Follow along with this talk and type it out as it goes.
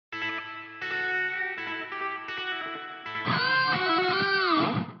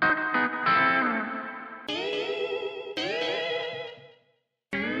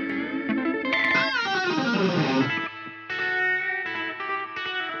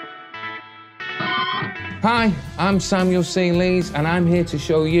Hi, I'm Samuel C. Lees and I'm here to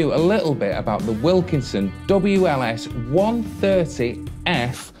show you a little bit about the Wilkinson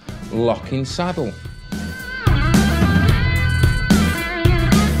WLS130F Locking Saddle.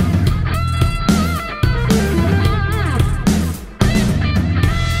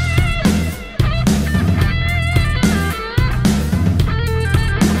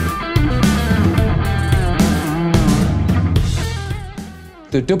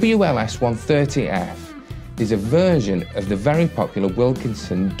 The WLS130F is a version of the very popular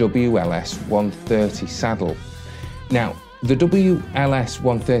Wilkinson WLS130 saddle. Now, the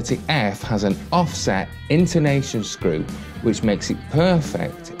WLS130F has an offset intonation screw which makes it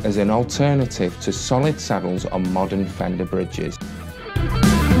perfect as an alternative to solid saddles on modern fender bridges.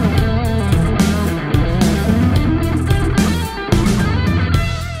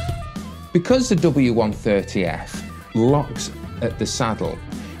 Because the W130F locks at the saddle,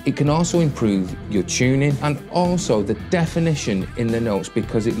 it can also improve your tuning and also the definition in the notes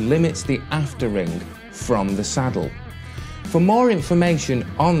because it limits the after ring from the saddle. For more information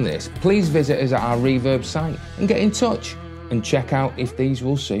on this, please visit us at our Reverb site and get in touch and check out if these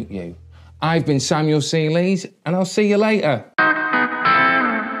will suit you. I've been Samuel C. Lees and I'll see you later.